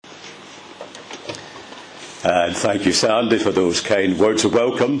And thank you, Sandy, for those kind words of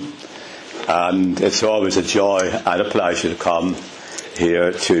welcome. And it's always a joy and a pleasure to come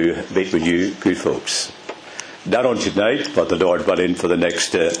here to meet with you good folks. Not on tonight, but the Lord willing for the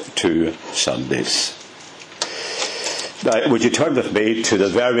next 2 Sundays. Now, would you turn with me to the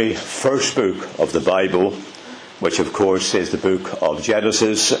very first book of the Bible, which of course is the book of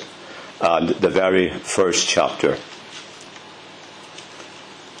Genesis, and the very first chapter.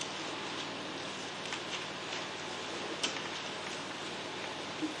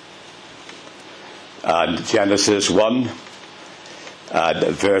 And Genesis 1 and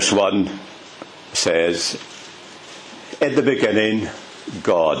verse 1 says, "In the beginning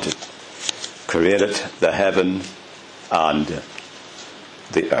God created the heaven and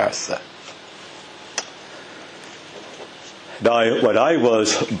the earth." Now, when I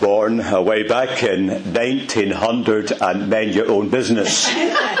was born way back in 1900, and mind your own business,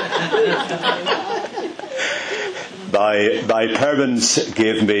 my parents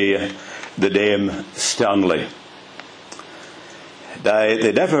gave me the name Stanley. Now,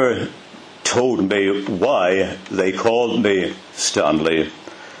 they never told me why they called me Stanley,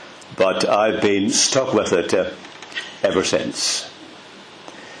 but I've been stuck with it ever since.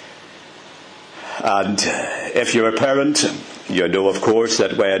 And if you're a parent, you know, of course,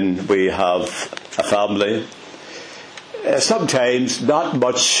 that when we have a family, sometimes not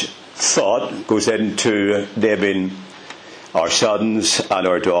much thought goes into naming our sons and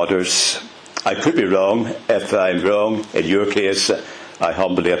our daughters. I could be wrong. If I'm wrong, in your case, I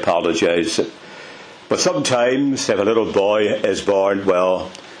humbly apologise. But sometimes, if a little boy is born,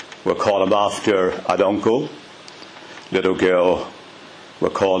 well, we'll call him after an uncle. Little girl,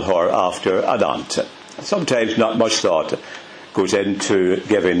 we'll call her after an aunt. Sometimes not much thought goes into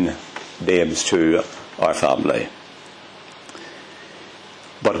giving names to our family.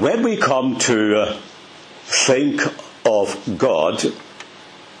 But when we come to think of God,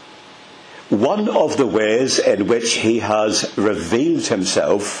 one of the ways in which he has revealed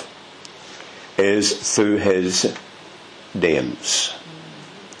himself is through his names,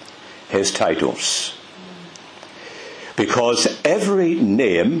 his titles. Because every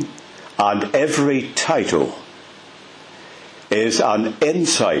name and every title is an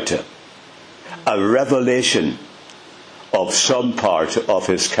insight, a revelation of some part of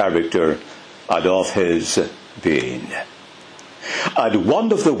his character and of his being. And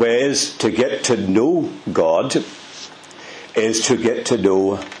one of the ways to get to know God is to get to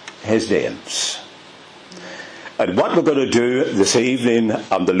know his names. And what we're going to do this evening,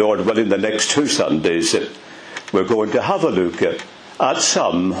 and the Lord willing, the next 2 Sundays, we're going to have a look at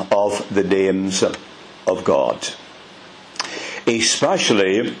some of the names of God,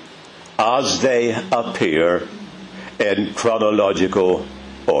 especially as they appear in chronological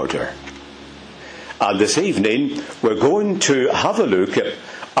order. And this evening, we're going to have a look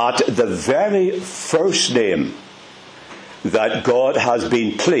at the very first name that God has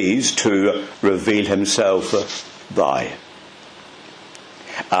been pleased to reveal himself by.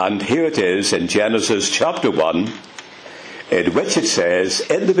 And here it is in Genesis chapter 1, in which it says,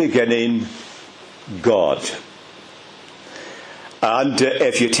 "In the beginning, God." And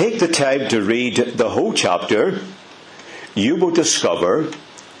if you take the time to read the whole chapter, you will discover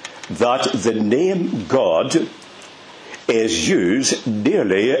that the name God is used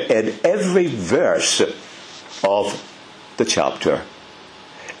nearly in every verse of the chapter.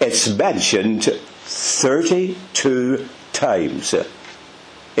 It's mentioned 32 times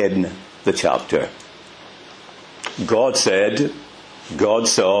in the chapter. God said, God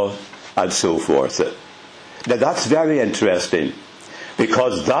saw, and so forth. Now that's very interesting,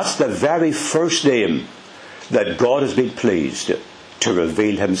 because that's the very first name that God has been pleased to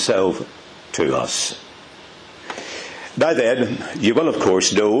reveal himself to us. Now then, you will of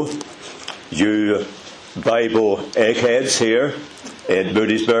course know, you Bible eggheads here in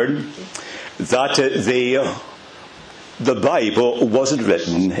Moodiesburn, that the Bible wasn't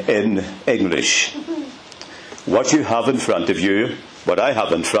written in English. What you have in front of you, what I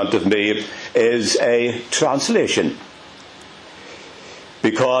have in front of me, is a translation.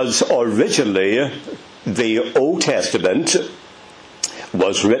 Because originally the Old Testament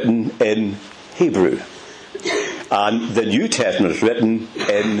was written in Hebrew, and the New Testament is written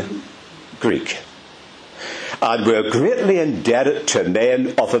in Greek. And we're greatly indebted to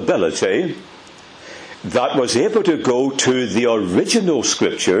men of ability that was able to go to the original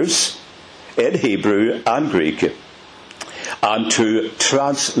scriptures in Hebrew and Greek and to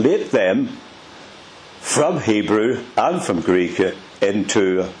translate them from Hebrew and from Greek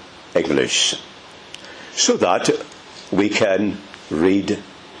into English, so that we can read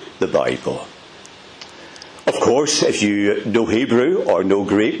the Bible. Of course, if you know Hebrew or know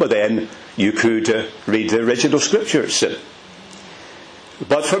Greek, well then you could read the original scriptures.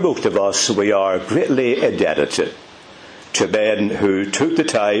 But for most of us, we are greatly indebted to men who took the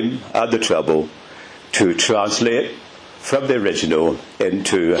time and the trouble to translate from the original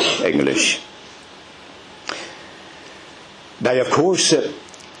into English. Now, of course,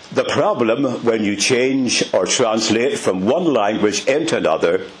 the problem when you change or translate from one language into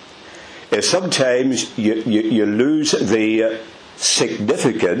another is sometimes you lose the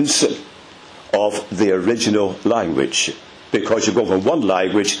significance of the original language because you go from one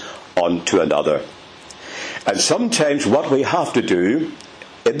language on to another. And sometimes what we have to do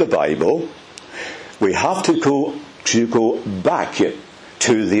in the Bible, we have to go back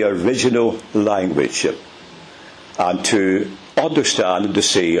to the original language and to understand and to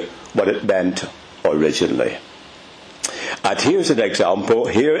see what it meant originally. And here's an example.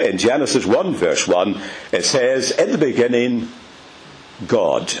 Here in Genesis 1 verse 1, it says, in the beginning,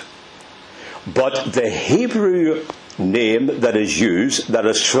 God. But the Hebrew name that is used, that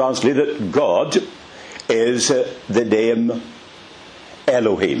is translated God, is the name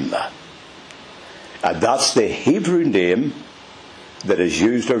Elohim. And that's the Hebrew name that is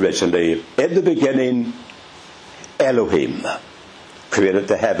used originally. In the beginning, Elohim created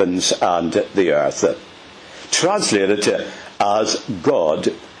the heavens and the earth. Translated as God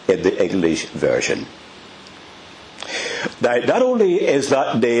in the English version. Now, not only is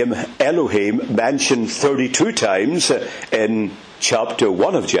that name Elohim mentioned 32 times in chapter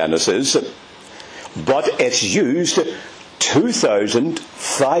 1 of Genesis, but it's used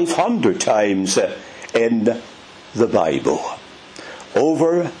 2,500 times in the Bible.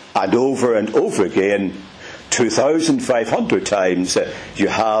 Over and over and over again, 2,500 times you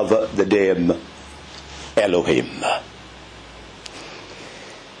have the name Elohim.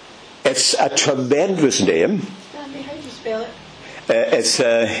 It's a tremendous name. Stanley, how do you spell it? It's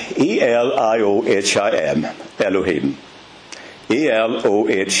Elohim. Elohim.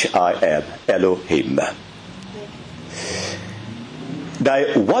 Elohim. Elohim. Now,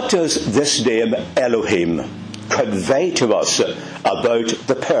 what does this name Elohim convey to us about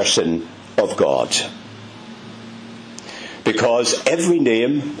the person of God? Because every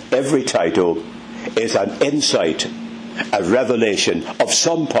name, every title is an insight, a revelation of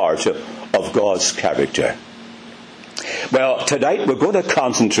some part of God's character. Well, tonight we're going to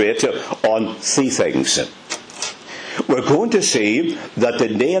concentrate on three things. We're going to see that the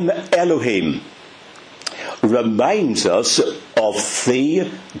name Elohim reminds us of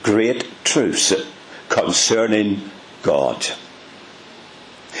three great truths concerning God.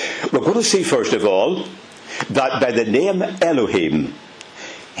 We're going to see, first of all, that by the name Elohim,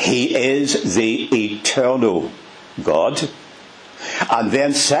 He is the eternal God. And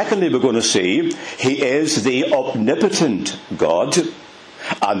then secondly, we're going to see He is the omnipotent God.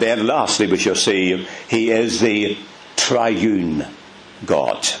 And then lastly, we shall see He is the Triune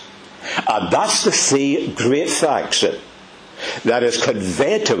God. And that's the three great facts that is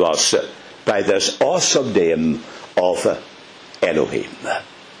conveyed to us by this awesome name of Elohim.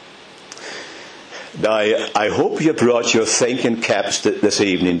 Now, I hope you brought your thinking caps this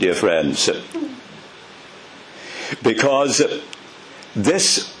evening, dear friends. Because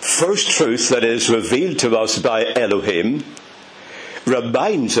this first truth that is revealed to us by Elohim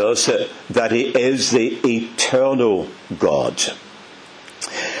reminds us that He is the eternal God.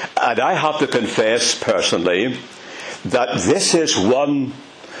 And I have to confess personally that this is one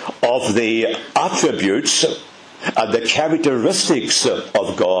of the attributes and the characteristics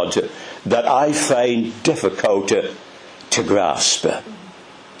of God that I find difficult to grasp.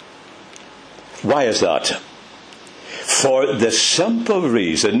 Why is that? For the simple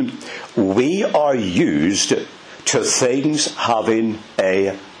reason we are used to things having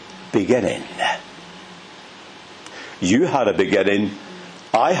a beginning. You had a beginning,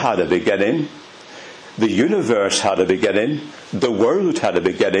 I had a beginning, the universe had a beginning, the world had a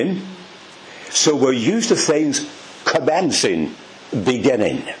beginning. So we're used to things commencing,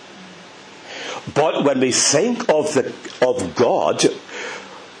 beginning. But when we think of God,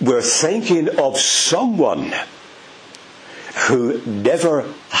 we're thinking of someone who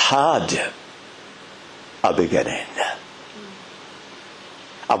never had a beginning.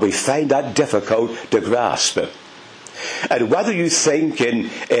 And we find that difficult to grasp. And whether you think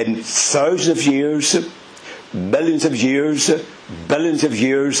in thousands of years, millions of years, billions of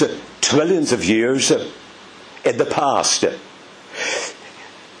years, trillions of years in the past,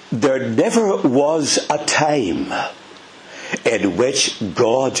 there never was a time in which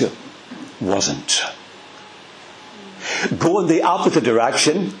God wasn't. Go in the opposite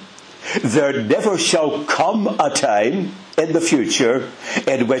direction, There never shall come a time in the future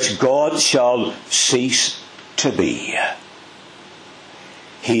in which God shall cease to be.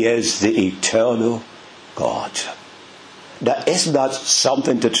 He is the eternal God. Now, isn't that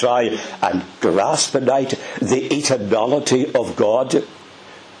something to try and grasp tonight? The eternality of God.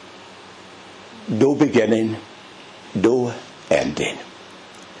 No beginning, no ending.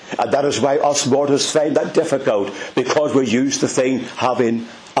 And that is why us mortals find that difficult, because we're used to things having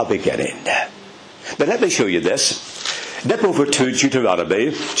a beginning. But let me show you this. Nip over to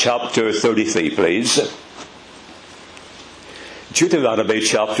Deuteronomy chapter 33, please. Deuteronomy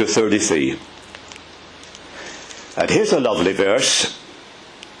chapter 33. And here's a lovely verse.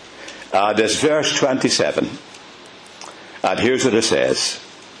 And it's verse 27. And here's what it says.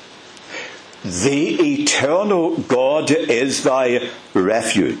 The eternal God is thy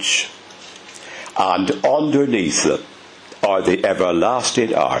refuge, and underneath it are the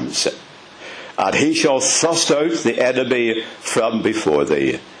everlasting arms. And he shall thrust out the enemy from before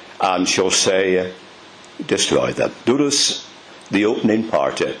thee, and shall say, destroy them. Notice the opening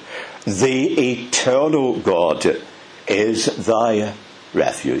part. The eternal God is thy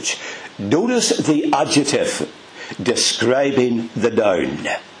refuge. Notice the adjective describing the noun.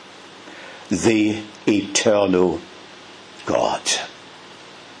 The eternal God.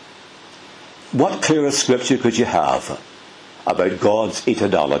 What clearer scripture could you have about God's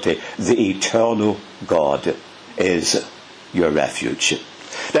eternality? The eternal God is your refuge.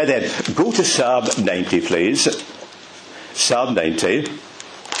 Now then, go to Psalm 90, please. Psalm 90.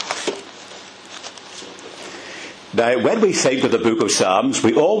 Now, when we think of the book of Psalms,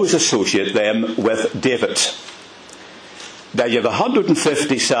 we always associate them with David. Now, you have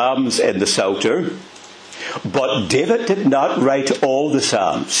 150 Psalms in the Psalter, but David did not write all the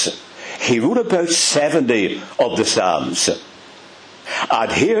Psalms. He wrote about 70 of the Psalms.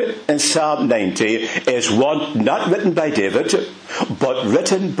 And here in Psalm 90 is one not written by David, but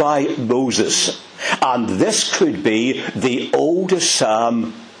written by Moses. And this could be the oldest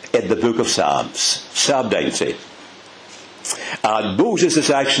psalm in the book of Psalms. Psalm 90. And Moses is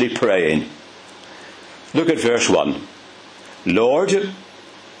actually praying. Look at verse 1. Lord,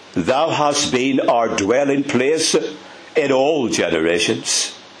 thou hast been our dwelling place in all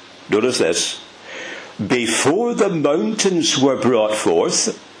generations. Notice this. Before the mountains were brought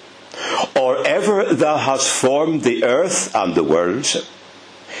forth, or ever thou hast formed the earth and the world,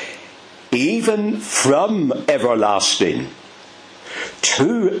 even from everlasting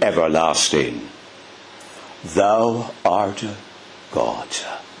to everlasting, thou art God.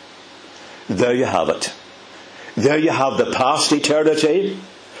 There you have it. There you have the past eternity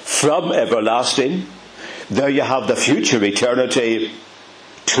from everlasting. There you have the future eternity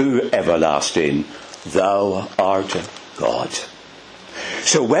to everlasting. Thou art God.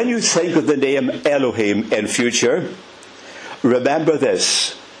 So when you think of the name Elohim in future, remember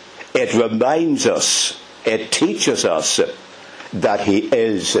this. It reminds us, it teaches us that he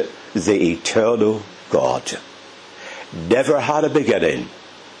is the eternal God. Never had a beginning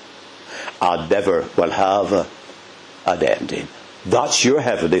and never will have an ending. That's your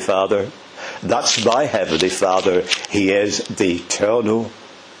Heavenly Father. That's my Heavenly Father. He is the eternal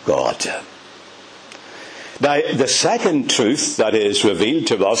God. Now, the second truth that is revealed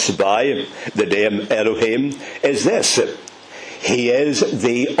to us by the name Elohim is this. He is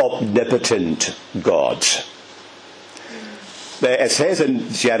the omnipotent God. It says in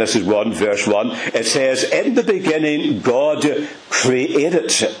Genesis 1, verse 1, it says, in the beginning God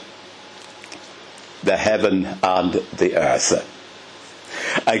created the heaven and the earth.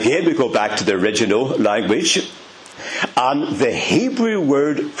 Again, we go back to the original language. And the Hebrew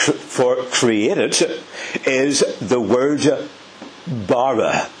word for created is the word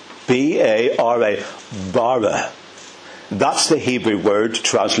bara. B-A-R-A. Bara. That's the Hebrew word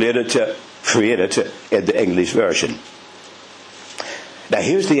translated to created in the English version. Now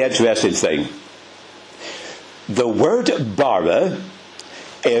here's the interesting thing. The word bara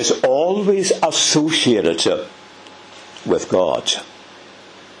is always associated with God.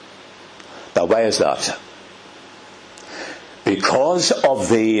 Now why is that? Because of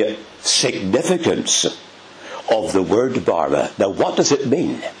the significance of the word bara. Now what does it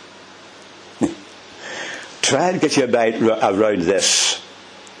mean? Try and get your mind around this.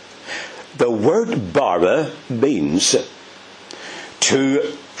 The word bara means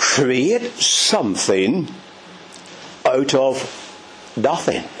to create something out of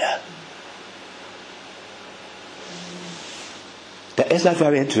nothing. Now, isn't that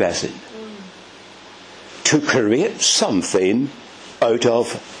very interesting? To create something out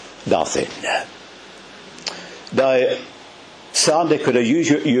of nothing. Now, Sandy, could I use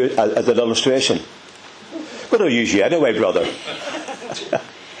you as an illustration? But I'll use you anyway, brother.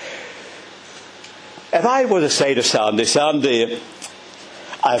 If I were to say to Sandy, Sandy,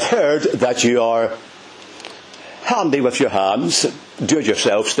 I've heard that you are handy with your hands,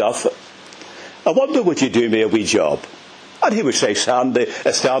 do-it-yourself stuff. I wonder, would you do me a wee job? And he would say,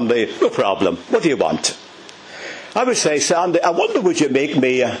 Stanley, no problem. What do you want? I would say, Sandy, I wonder, would you make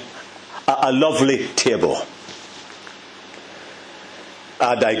me a lovely table?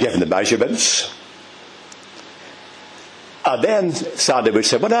 And I give him the measurements. And then Sandy would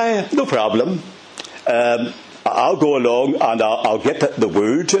say, well, no problem. I'll go along and I'll get the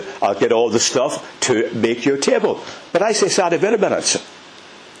wood, I'll get all the stuff to make your table. But I say, Sandy, wait a minute.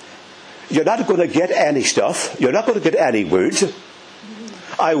 You're not going to get any stuff. You're not going to get any wood.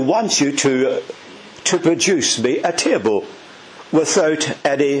 I want you to produce me a table without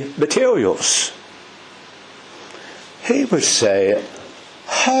any materials. He would say,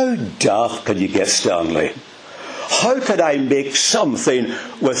 how daft can you get, Stanley? How can I make something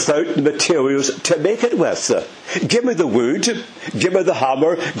without materials to make it with? Give me the wood, give me the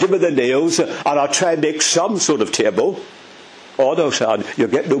hammer, give me the nails, and I'll try and make some sort of table. Oh no, son, you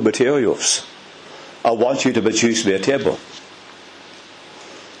get no materials. I want you to produce me a table.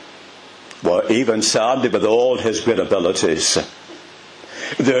 Well, even Sandy, with all his great abilities,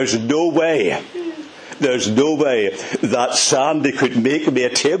 there's no way that Sandy could make me a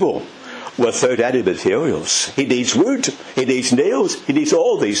table without any materials. He needs wood, he needs nails, he needs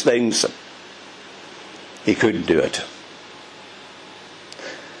all these things. He couldn't do it.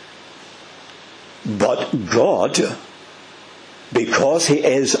 But God, because he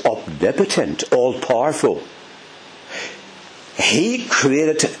is omnipotent, all-powerful, he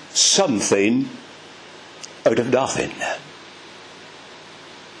created something out of nothing.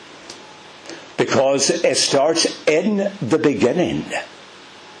 Because it starts in the beginning.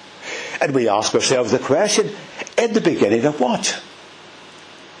 And we ask ourselves the question, in the beginning of what?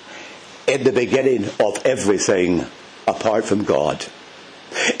 In the beginning of everything apart from God.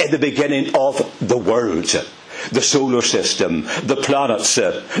 In the beginning of the world, the solar system, the planets,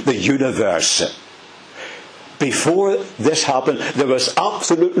 the universe. Before this happened, there was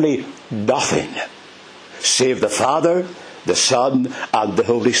absolutely nothing save the Father, the Son, and the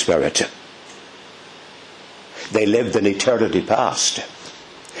Holy Spirit. They lived in eternity past.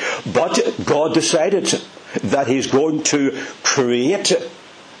 But God decided that he's going to create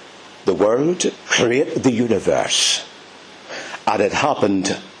the world, create the universe. And it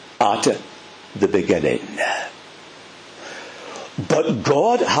happened at the beginning. But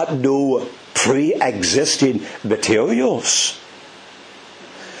God had no pre-existing materials.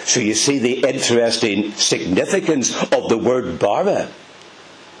 So you see the interesting significance of the word bara.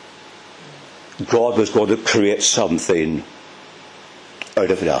 God was going to create something out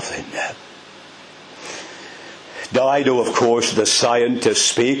of nothing. Now I know, of course, the scientists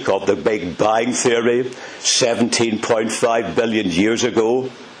speak of the Big Bang Theory 17.5 billion years ago.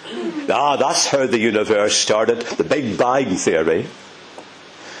 That's how the universe started, the Big Bang Theory.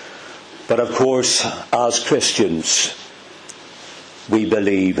 But of course, as Christians, we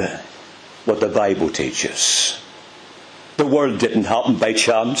believe what the Bible teaches. The world didn't happen by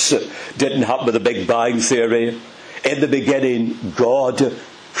chance, didn't happen with the Big Bang Theory. In the beginning, God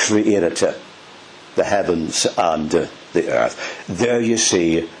created the heavens and the earth. There you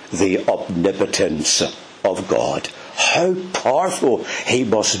see the omnipotence of God. How powerful he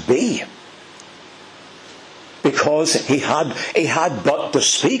must be. Because he had but to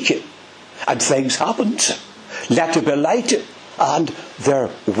speak and things happened. Let there be light, and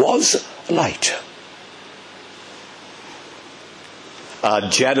there was light.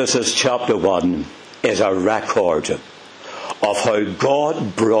 Genesis chapter 1 is a record of how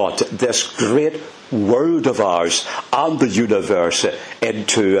God brought this great world of ours and the universe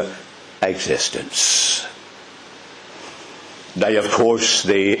into existence. Now, of course,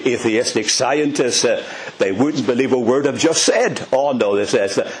 the atheistic scientists, they wouldn't believe a word I've just said. Oh no, they say,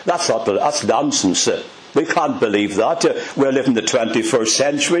 that's nonsense. We can't believe that. We're living in the 21st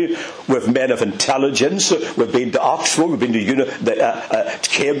century with men of intelligence. We've been to Oxford, we've been to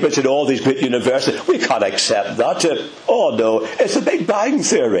Cambridge and all these great universities. We can't accept that. Oh no, it's a Big Bang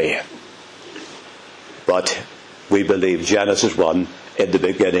Theory. But we believe Genesis 1, in the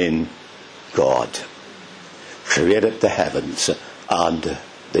beginning, God created the heavens and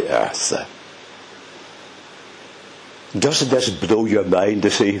the earth. Doesn't this blow your mind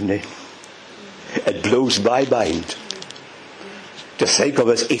this evening? It blows my mind to think of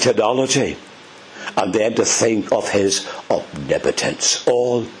his eternality and then to think of his omnipotence,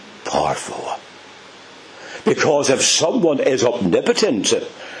 all powerful. Because if someone is omnipotent,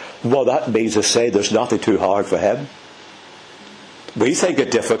 well, that means to say there's nothing too hard for him. We think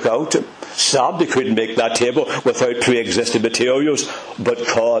it difficult. Sandy couldn't make that table without pre-existing materials, but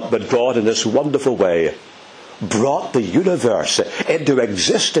God in this wonderful way brought the universe into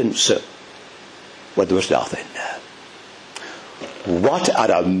existence when there was nothing. What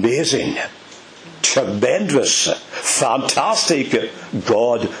an amazing, tremendous, fantastic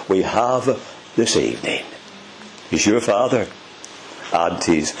God we have this evening. He's your Father, and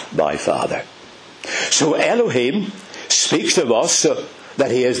He's my Father. So Elohim speaks to us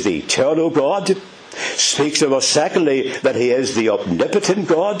that He is the eternal God. Speaks to us, secondly, that He is the omnipotent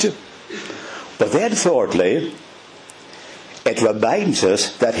God. But then, thirdly, it reminds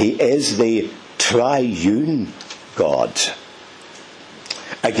us that He is the Triune God.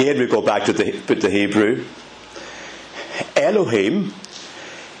 Again, we go back to the Hebrew. Elohim,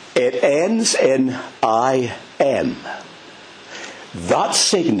 it ends in I-M. That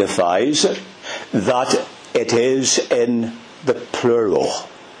signifies that it is in the plural.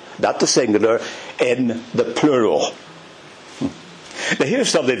 Not the singular, in the plural. Now here's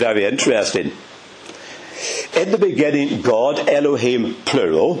something very interesting. In the beginning, God, Elohim,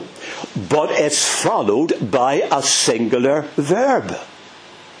 plural, but it's followed by a singular verb.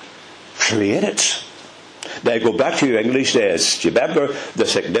 Created. Now go back to your English days. Do you remember the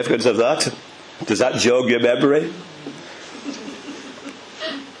significance of that? Does that jog your memory?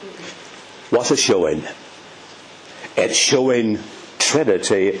 What's it showing? It's showing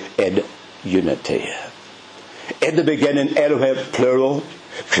Trinity in unity. In the beginning, Elohim, plural,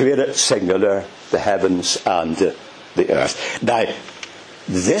 created, singular, the heavens and the earth. Now,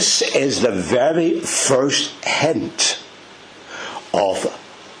 this is the very first hint of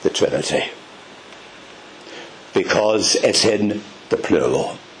the Trinity, because it's in the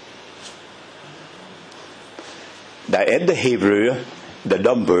plural. Now, in the Hebrew, the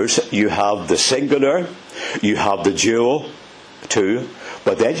numbers, you have the singular, you have the dual, 2,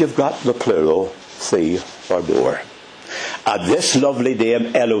 but then you've got the plural, 3 or more. And this lovely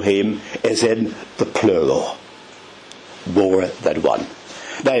name, Elohim, is in the plural, more than one.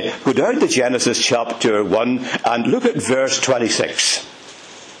 Now, go down to Genesis chapter 1 and look at verse 26.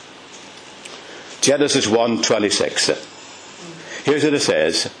 Genesis 1:26. Here's what it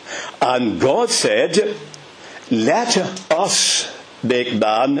says. And God said, let us make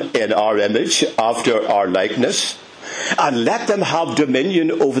man in our image, after our likeness, and let them have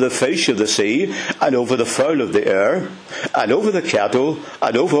dominion over the fish of the sea, and over the fowl of the air, and over the cattle,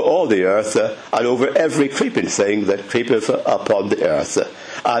 and over all the earth, and over every creeping thing that creepeth upon the earth.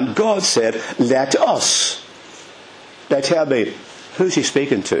 And God said, let us. Now tell me, who's He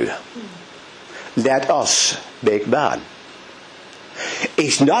speaking to? Let us make man.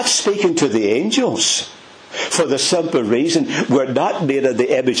 He's not speaking to the angels, for the simple reason we're not made in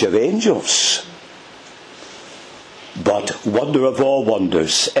the image of angels. But wonder of all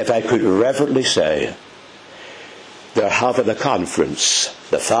wonders, if I could reverently say, they're having a conference,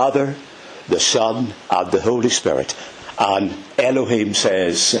 the Father, the Son, and the Holy Spirit. And Elohim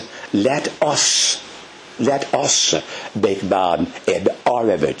says, let us make man in our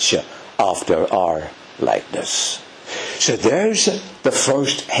image, after our likeness. So there's the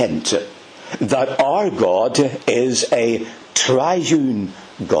first hint that our God is a triune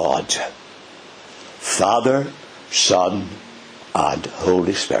God. Father, Son, and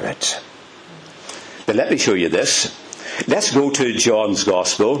Holy Spirit. Now let me show you this. Let's go to John's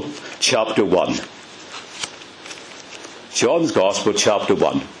Gospel, chapter 1. John's Gospel, chapter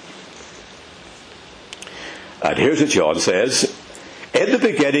 1. And here's what John says. In the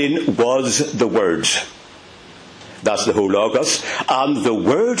beginning was the Word. That's the whole Logos. And the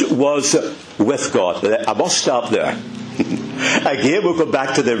Word was with God. I must stop there. Again, we'll go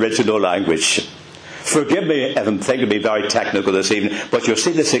back to the original language. Forgive me if I'm thinking to be very technical this evening, but you'll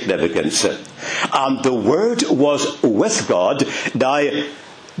see the significance. And the Word was with God. Now,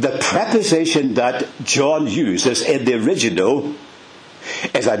 the preposition that John uses in the original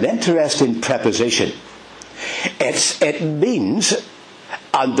is an interesting preposition. It means,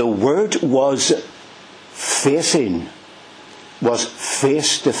 and the Word was face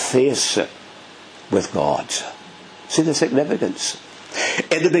to face with God. See the significance?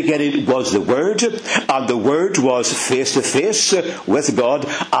 In the beginning was the Word, and the Word was face to face with God,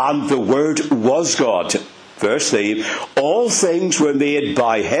 and the Word was God. Verse 3, all things were made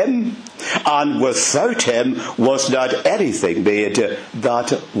by Him, and without Him was not anything made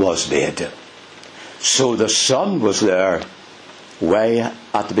that was made. So the Son was there way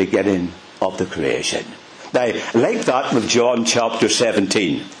at the beginning of the creation. Now, like that with John chapter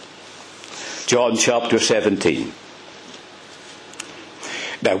 17. John chapter 17.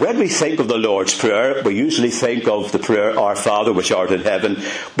 Now, when we think of the Lord's Prayer, we usually think of the prayer, Our Father which art in heaven.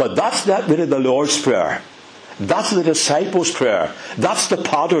 But that's not really the Lord's Prayer. That's the disciples' prayer. That's the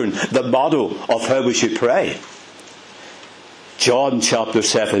pattern, the model of how we should pray. John chapter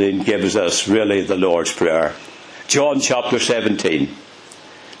 17 gives us really the Lord's Prayer. John chapter 17.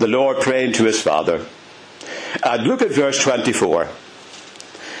 The Lord praying to his Father. And look at verse 24.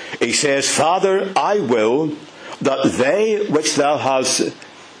 He says, Father, I will that they which thou hast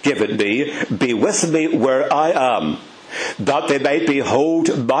given me be with me where I am, that they might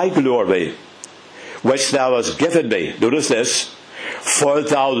behold my glory, which thou hast given me. Notice this. For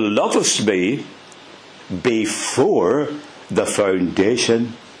thou lovest me before the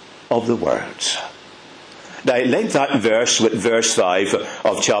foundation of the world. Now, link that verse with verse 5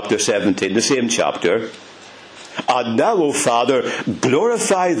 of chapter 17, the same chapter. And now, O Father,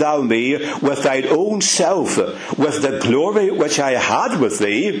 glorify thou me with thine own self, with the glory which I had with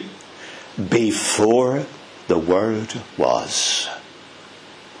thee before the world was.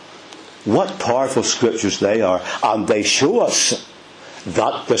 What powerful scriptures they are. And they show us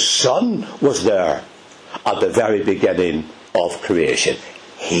that the Son was there at the very beginning of creation.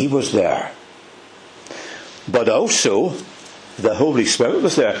 He was there. But also, the Holy Spirit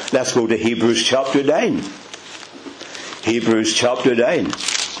was there. Let's go to Hebrews chapter 9. Hebrews chapter 9.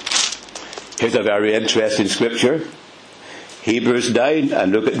 Here's a very interesting scripture. Hebrews 9,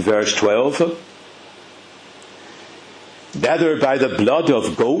 and look at verse 12. Neither by the blood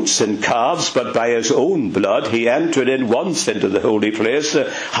of goats and calves, but by his own blood, he entered in once into the holy place,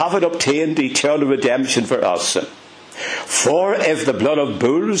 having obtained eternal redemption for us. For if the blood of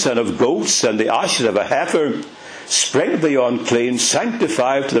bulls and of goats and the ashes of a heifer sprinkled the unclean,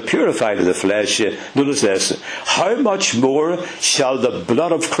 sanctified to the purifying of the flesh, notice this, how much more shall the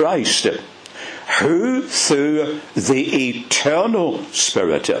blood of Christ, who through the eternal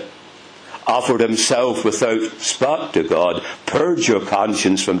Spirit offered himself without spot to God, purge your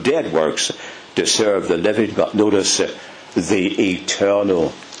conscience from dead works to serve the living God. Notice the eternal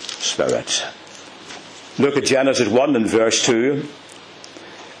Spirit. Look at Genesis 1 and verse 2.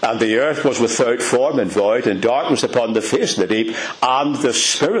 And the earth was without form and void, and darkness upon the face of the deep, and the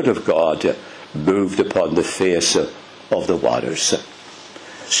Spirit of God moved upon the face of the waters.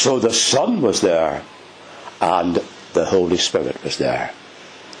 So the Son was there, and the Holy Spirit was there.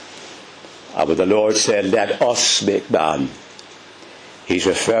 And when the Lord said, let us make man, he's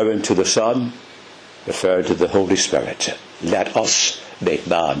referring to the Son, referring to the Holy Spirit. Let us make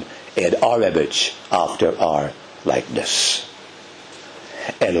man in our image, after our likeness.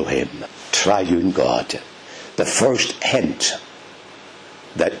 Elohim, Triune God. The first hint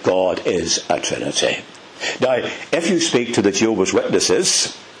that God is a Trinity. Now, if you speak to the Jehovah's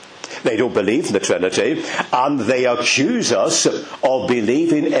Witnesses, they don't believe in the Trinity, and they accuse us of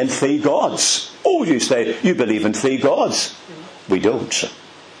believing in three gods. Oh, you say, you believe in three gods. We don't.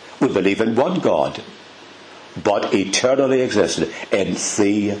 We believe in one God, but eternally existed in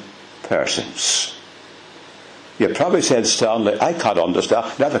three persons. You're probably saying, Stanley, I can't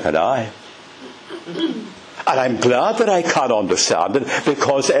understand. Neither can I. And I'm glad that I can't understand it,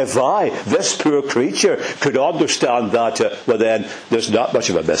 because if I, this poor creature, could understand that, well then, there's not much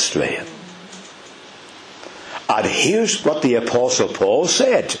of a mystery. And here's what the Apostle Paul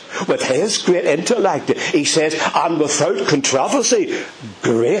said, with his great intellect. He says, and without controversy,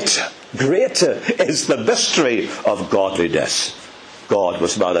 great is the mystery of godliness. God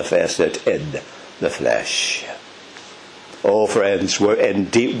was manifested in the flesh. Oh, friends, we're in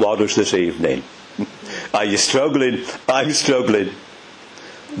deep waters this evening. Are you struggling? I'm struggling.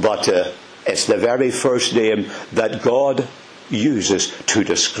 But it's the very first name that God uses to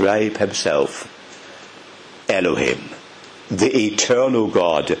describe himself. Elohim, the eternal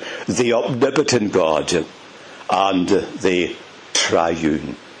God, the omnipotent God, and the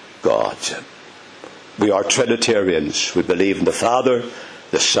triune God. We are Trinitarians. We believe in the Father,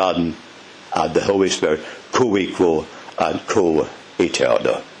 the Son, and the Holy Spirit, co-equal and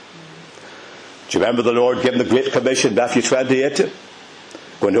co-eternal. Do you remember the Lord giving the Great Commission, Matthew 28?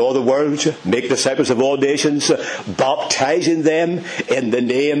 Go into all the world, make disciples of all nations, baptizing them in the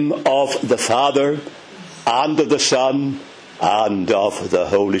name of the Father, and of the Son, and of the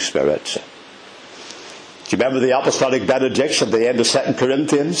Holy Spirit. Do you remember the apostolic benediction at the end of 2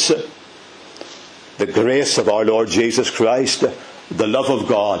 Corinthians? The grace of our Lord Jesus Christ, the love of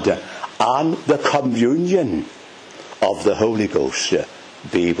God, and the communion of the Holy Ghost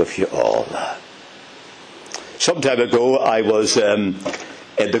be with you all. Some time ago I was in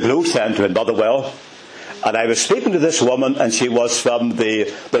the Glow Centre in Motherwell, And I was speaking to this woman, and she was from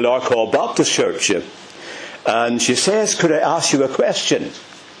the Lord Call Baptist Church. And she says, could I ask you a question?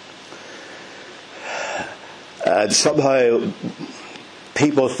 And somehow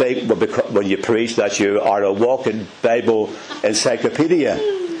people think when you preach that you are a walking Bible encyclopedia,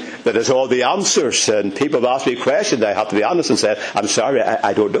 that has all the answers. And people have asked me questions. I have to be honest and say, I'm sorry,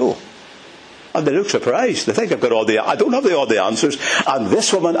 I don't know. And they look surprised. They think I don't have all the answers. And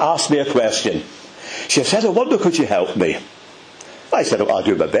this woman asked me a question. She said, I wonder, could you help me? I said, I'll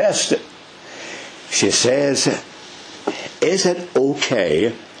do my best. She says, is it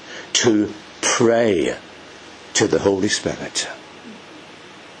okay to pray to the Holy Spirit?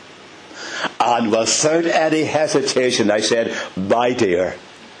 And without any hesitation, I said, my dear,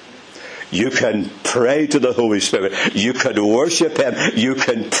 you can pray to the Holy Spirit. You can worship Him. You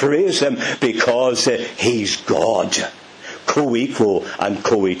can praise Him because He's God. Co-equal and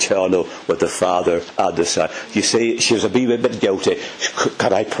co-eternal with the Father and the Son. You see, she was a wee bit guilty.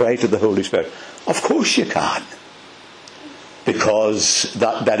 Can I pray to the Holy Spirit? Of course you can. Because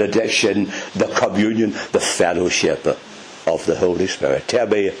that benediction, the communion, the fellowship of the Holy Spirit. Tell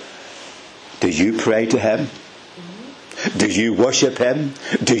me, do you pray to Him? Do you worship Him?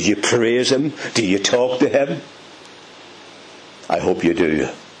 Do you praise Him? Do you talk to Him? I hope you do.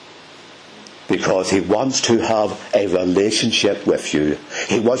 Because He wants to have a relationship with you.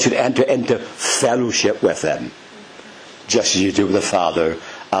 He wants you to enter into fellowship with Him. Just as you do with the Father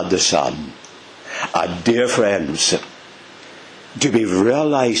and the Son. And dear friends, do we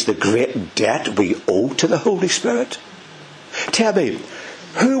realize the great debt we owe to the Holy Spirit? Tell me,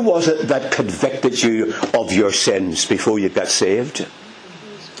 who was it that convicted you of your sins before you got saved?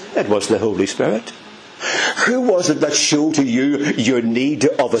 It was the Holy Spirit. Who was it that showed to you your need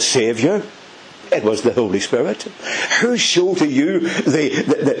of a Saviour? It was the Holy Spirit. Who showed to you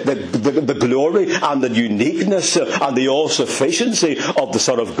the glory and the uniqueness and the all-sufficiency of the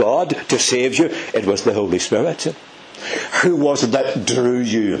Son of God to save you? It was the Holy Spirit. Who was it that drew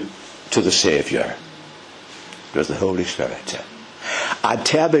you to the Saviour? It was the Holy Spirit. And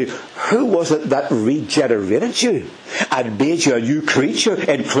tell me, who was it that regenerated you and made you a new creature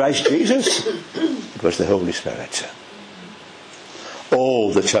in Christ Jesus? It was the Holy Spirit.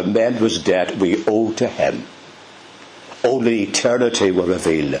 Oh, the tremendous debt we owe to Him. Only eternity will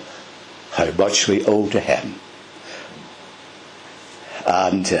reveal how much we owe to Him.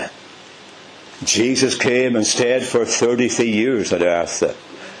 And Jesus came and stayed for 33 years on earth.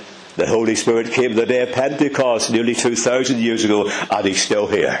 The Holy Spirit came the day of Pentecost nearly 2,000 years ago, and He's still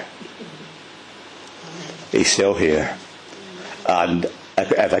here. He's still here. And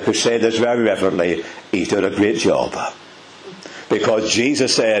if I could say this very reverently, He's done a great job. Because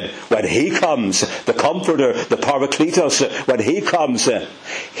Jesus said, when He comes, the Comforter, the Paracletos, when He comes,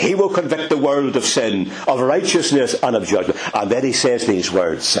 He will convict the world of sin, of righteousness, and of judgment. And then He says these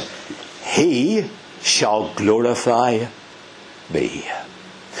words, He shall glorify me.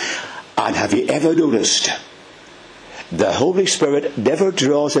 And have you ever noticed, the Holy Spirit never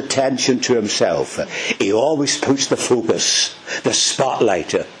draws attention to Himself. He always puts the focus, the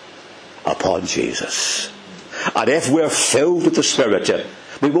spotlight upon Jesus. And if we're filled with the Spirit,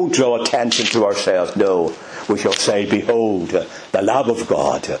 we won't draw attention to ourselves. No, we shall say, behold, the Lamb of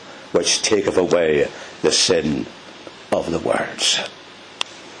God, which taketh away the sin of the world.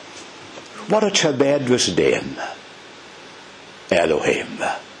 What a tremendous name, Elohim.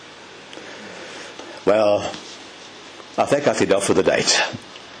 Well, I think that's enough for the night.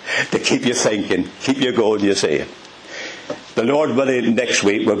 To keep you thinking, keep you going, you see. The Lord willing, next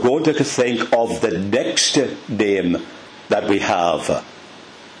week we're going to think of the next name that we have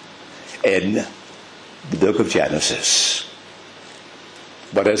in the book of Genesis.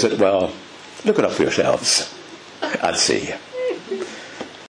 What is it? Well, look it up for yourselves and see.